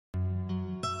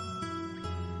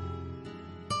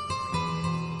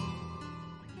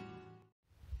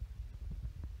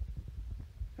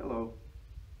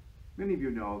Many of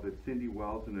you know that Cindy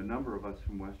Wells and a number of us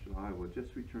from Western Iowa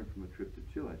just returned from a trip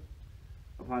to Chile.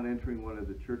 Upon entering one of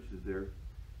the churches there,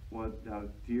 one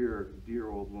dear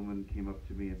old woman came up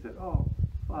to me and said, "Oh,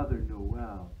 Father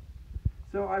Noel."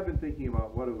 So I've been thinking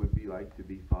about what it would be like to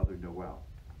be Father Noel.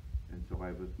 And so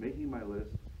I was making my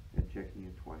list and checking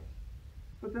it twice.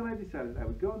 But then I decided I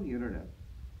would go on the internet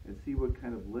and see what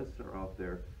kind of lists are out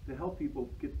there to help people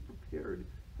get prepared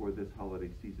for this holiday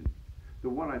season. The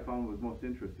one I found was most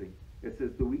interesting. It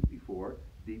says the week before,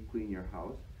 deep clean your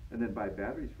house, and then buy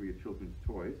batteries for your children's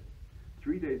toys.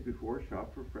 3 days before,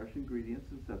 shop for fresh ingredients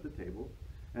and set the table,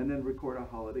 and then record a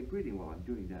holiday greeting. Well, I'm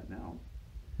doing that now.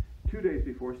 2 days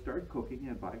before, start cooking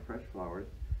and buy fresh flowers.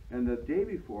 And the day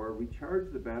before,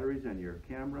 recharge the batteries on your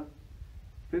camera,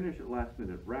 finish at last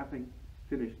minute wrapping,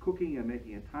 finish cooking and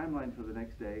making a timeline for the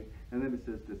next day, and then it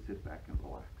says to sit back and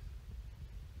relax.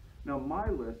 Now my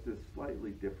list is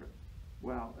slightly different.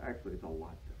 Well, actually it's a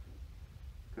lot different.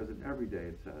 Because in every day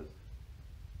it says,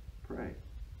 pray.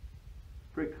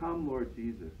 Pray, come Lord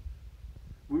Jesus.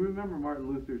 We remember Martin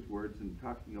Luther's words in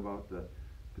talking about the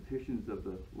petitions of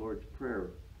the Lord's Prayer,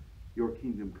 your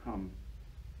kingdom come.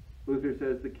 Luther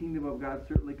says the kingdom of God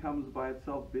certainly comes by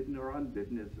itself, bidden or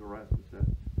unbidden, as Erasmus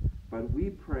said. But we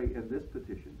pray in this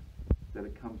petition that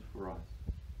it comes for us.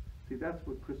 See, that's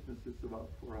what Christmas is about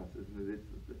for us, isn't it?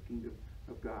 It's the kingdom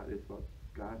of God. It's about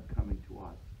God coming to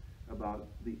us, about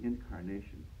the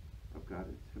incarnation of God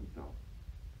himself.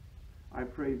 I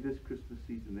pray this Christmas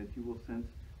season that you will sense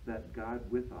that God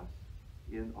with us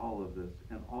in all of this,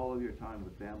 and all of your time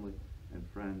with family and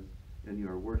friends, in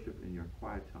your worship, in your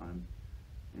quiet time,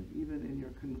 and even in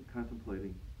your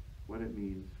contemplating what it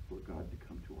means for God to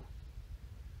come to us.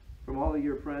 From all of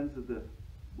your friends at the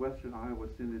Western Iowa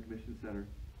Synod Mission Center,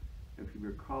 and from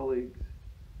your colleagues,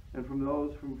 and from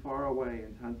those from far away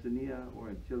in Tanzania or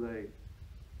in Chile,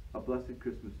 a blessed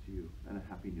Christmas to you and a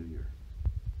Happy New Year.